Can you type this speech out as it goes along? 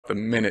the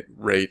minute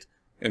rate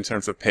in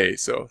terms of pay.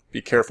 So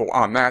be careful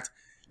on that.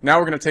 Now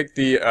we're going to take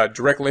the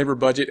direct labor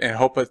budget and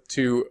help us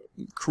to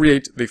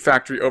create the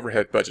factory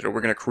overhead budget, or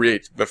we're going to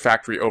create the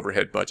factory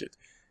overhead budget.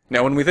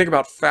 Now when we think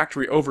about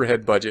factory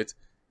overhead budget,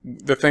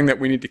 the thing that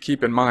we need to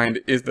keep in mind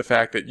is the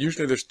fact that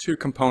usually there's two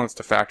components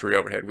to factory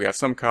overhead. We have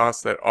some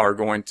costs that are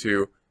going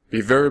to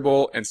be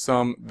variable and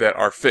some that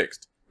are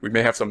fixed. We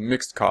may have some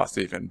mixed costs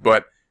even,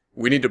 but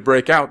we need to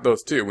break out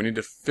those two. We need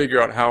to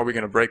figure out how are we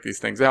going to break these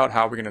things out,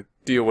 how are we going to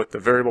deal with the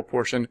variable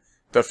portion,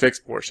 the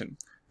fixed portion.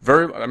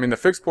 The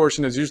fixed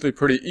portion is usually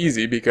pretty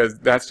easy because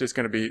that's just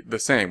going to be the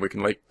same. We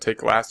can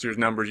take last year's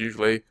numbers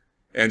usually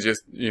and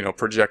just,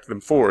 project them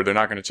forward. They're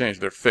not going to change.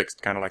 They're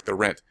fixed, kind of like the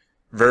rent.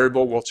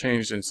 Variable will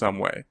change in some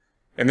way.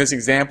 In this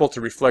example, to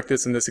reflect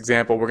this in this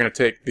example, we're going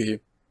to take the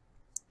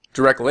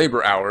direct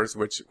labor hours,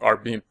 which are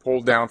being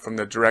pulled down from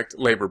the direct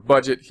labor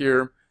budget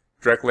here.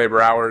 Direct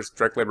labor hours,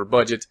 direct labor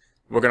budget.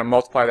 We're going to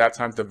multiply that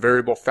times the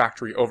variable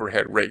factory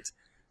overhead rate.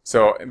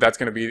 So that's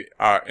going to be,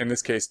 in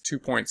this case,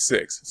 2.6.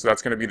 So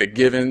that's going to be the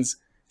givens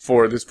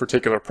for this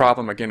particular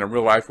problem. Again, in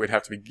real life, we'd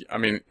have to be,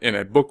 in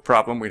a book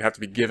problem, we'd have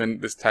to be given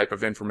this type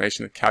of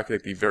information to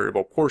calculate the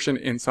variable portion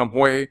in some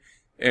way.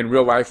 In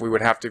real life, we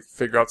would have to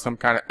figure out some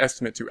kind of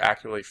estimate to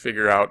accurately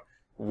figure out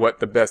what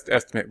the best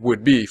estimate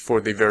would be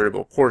for the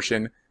variable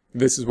portion.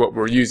 This is what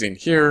we're using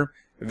here.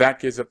 That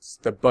gives us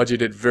the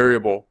budgeted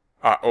variable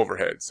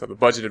overhead. So the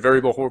budgeted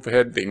variable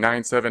overhead, the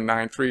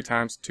 9793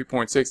 times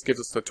 2.6 gives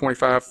us the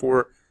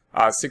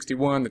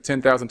 25,461. The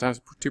 10,000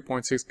 times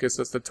 2.6 gives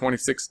us the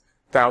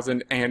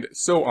 26,000, and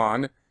so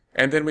on.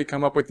 And then we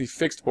come up with the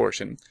fixed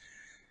portion.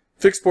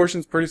 Fixed portion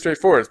is pretty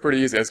straightforward. It's pretty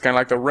easy. It's kind of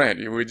like the rent.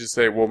 We just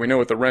say, well, we know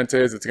what the rent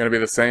is. It's going to be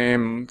the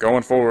same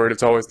going forward.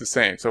 It's always the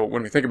same. So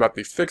when we think about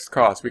the fixed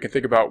cost, we can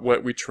think about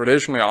what we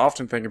traditionally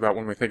often think about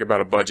when we think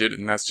about a budget,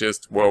 and that's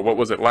just, well, what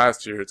was it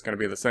last year? It's going to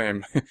be the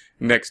same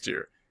next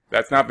year.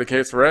 That's not the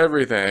case for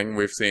everything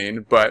we've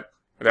seen, but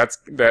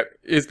that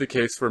is the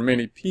case for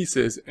many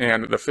pieces,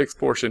 and the fixed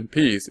portion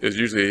piece is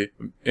usually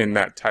in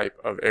that type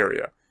of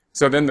area.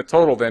 So then the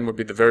total then would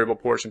be the variable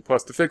portion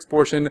plus the fixed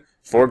portion.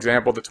 For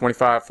example, the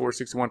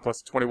 25,461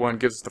 plus the 21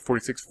 gives us the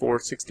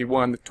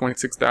 46,461. The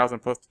 26,000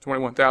 plus the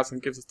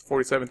 21,000 gives us the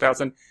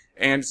 47,000,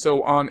 and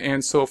so on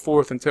and so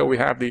forth until we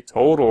have the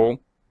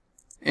total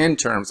in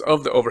terms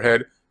of the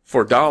overhead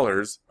for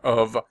dollars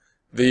of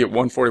the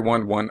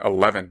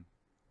 141,111.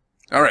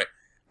 All right,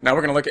 now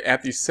we're going to look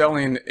at the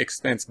selling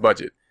expense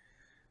budget.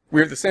 We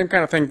have the same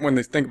kind of thing when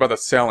we think about the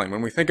selling.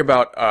 When we think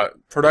about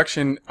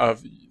production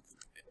of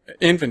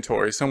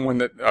inventory,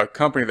 a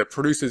company that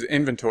produces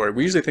inventory,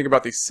 we usually think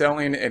about the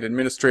selling and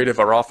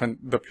administrative are often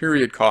the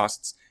period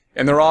costs,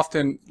 and they're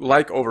often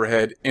like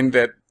overhead in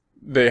that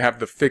they have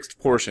the fixed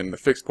portion. The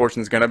fixed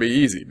portion is going to be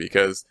easy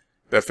because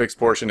the fixed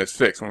portion is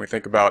fixed. When we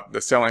think about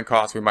the selling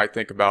costs, we might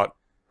think about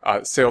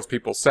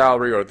salespeople's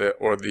salary or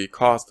the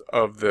cost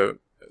of the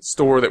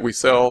store that we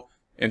sell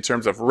in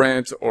terms of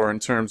rent or in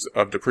terms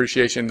of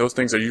depreciation. Those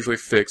things are usually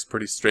fixed,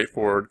 pretty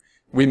straightforward.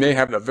 We may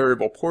have the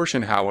variable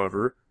portion,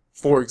 however.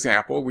 For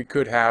example, we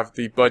could have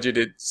the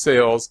budgeted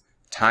sales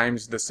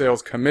times the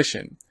sales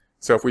commission.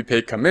 So if we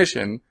pay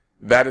commission,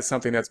 that is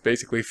something that's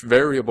basically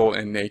variable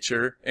in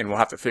nature, and we'll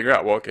have to figure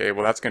out, well, okay,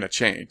 well, that's going to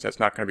change. That's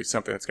not going to be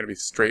something that's going to be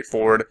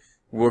straightforward.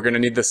 We're going to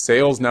need the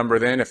sales number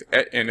then,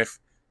 if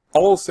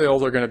all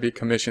sales are going to be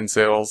commission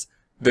sales,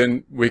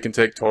 then we can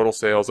take total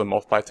sales and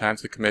multiply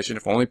times the commission.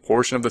 If only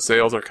portion of the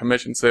sales are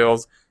commission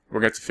sales, we're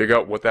going to have to figure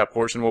out what that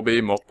portion will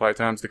be, multiply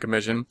times the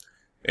commission.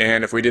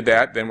 And if we did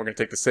that, then we're going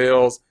to take the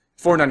sales.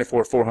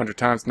 494,400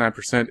 times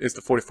 9% is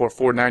the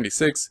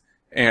 44,496,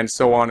 and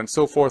so on and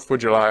so forth for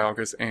July,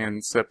 August,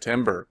 and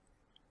September.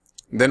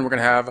 Then we're going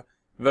to have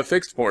the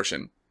fixed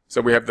portion.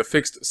 So we have the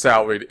fixed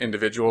salaried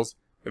individuals.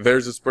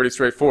 Theirs is pretty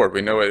straightforward.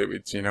 We know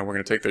it's, we're going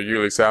to take their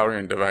yearly salary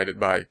and divide it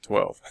by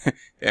 12,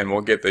 and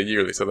we'll get the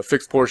yearly. So the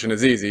fixed portion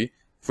is easy.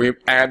 If we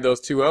add those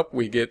two up,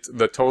 we get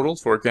the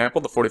totals. For example,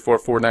 the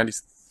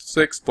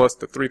 44,496 plus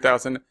the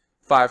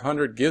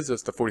 3,500 gives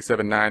us the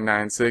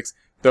 47,996.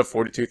 The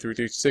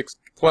 42,336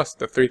 plus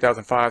the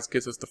 3,005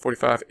 gives us the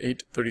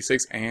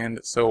 45,836, and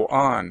so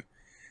on.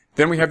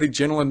 Then we have the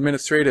general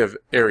administrative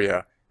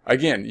area.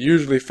 Again,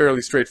 usually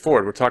fairly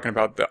straightforward. We're talking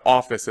about the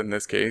office in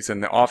this case,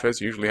 and the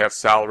office usually have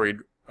salaried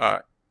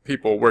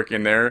people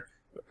working there,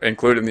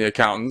 including the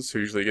accountants who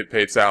usually get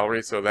paid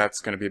salary, so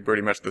that's going to be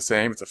pretty much the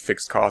same. It's a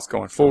fixed cost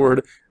going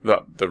forward.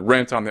 The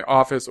rent on the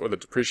office or the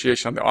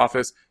depreciation on the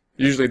office,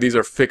 usually these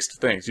are fixed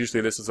things.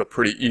 Usually this is a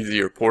pretty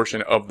easier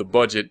portion of the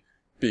budget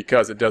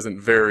because it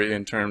doesn't vary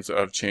in terms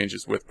of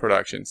changes with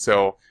production.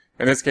 So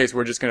in this case,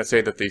 we're just going to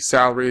say that the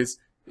salaries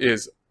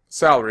is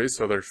salaries,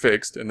 so they're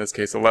fixed. In this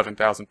case,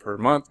 11,000 per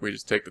month. We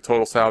just take the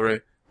total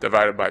salary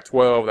divided by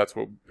 12. That's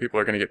what people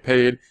are going to get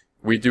paid.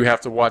 We do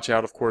have to watch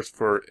out, of course,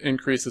 for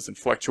increases and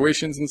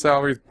fluctuations in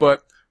salaries,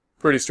 but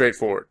pretty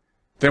straightforward.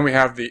 Then we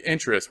have the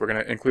interest. We're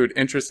going to include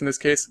interest in this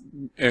case.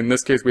 In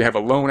this case, we have a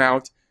loan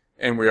out,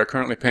 and we are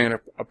currently paying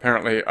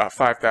apparently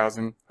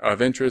 $5,000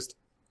 of interest.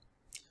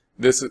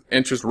 This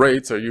interest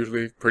rates are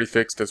usually pretty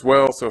fixed as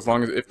well. So as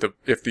long as if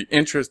the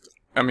interest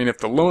I mean, if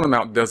the loan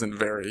amount doesn't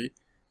vary,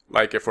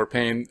 like if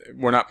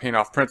we're not paying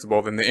off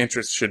principal, then the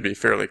interest should be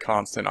fairly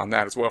constant on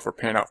that as well. If we're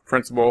paying off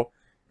principal,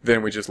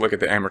 then we just look at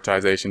the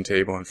amortization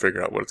table and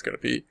figure out what it's going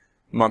to be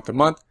month to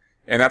month.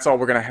 And that's all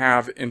we're going to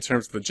have in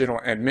terms of the general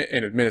and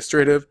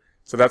administrative.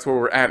 So that's where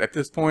we're at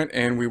this point,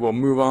 and we will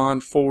move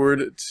on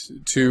forward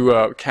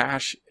to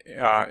cash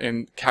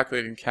and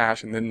calculating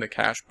cash and then the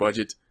cash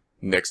budget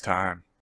next time.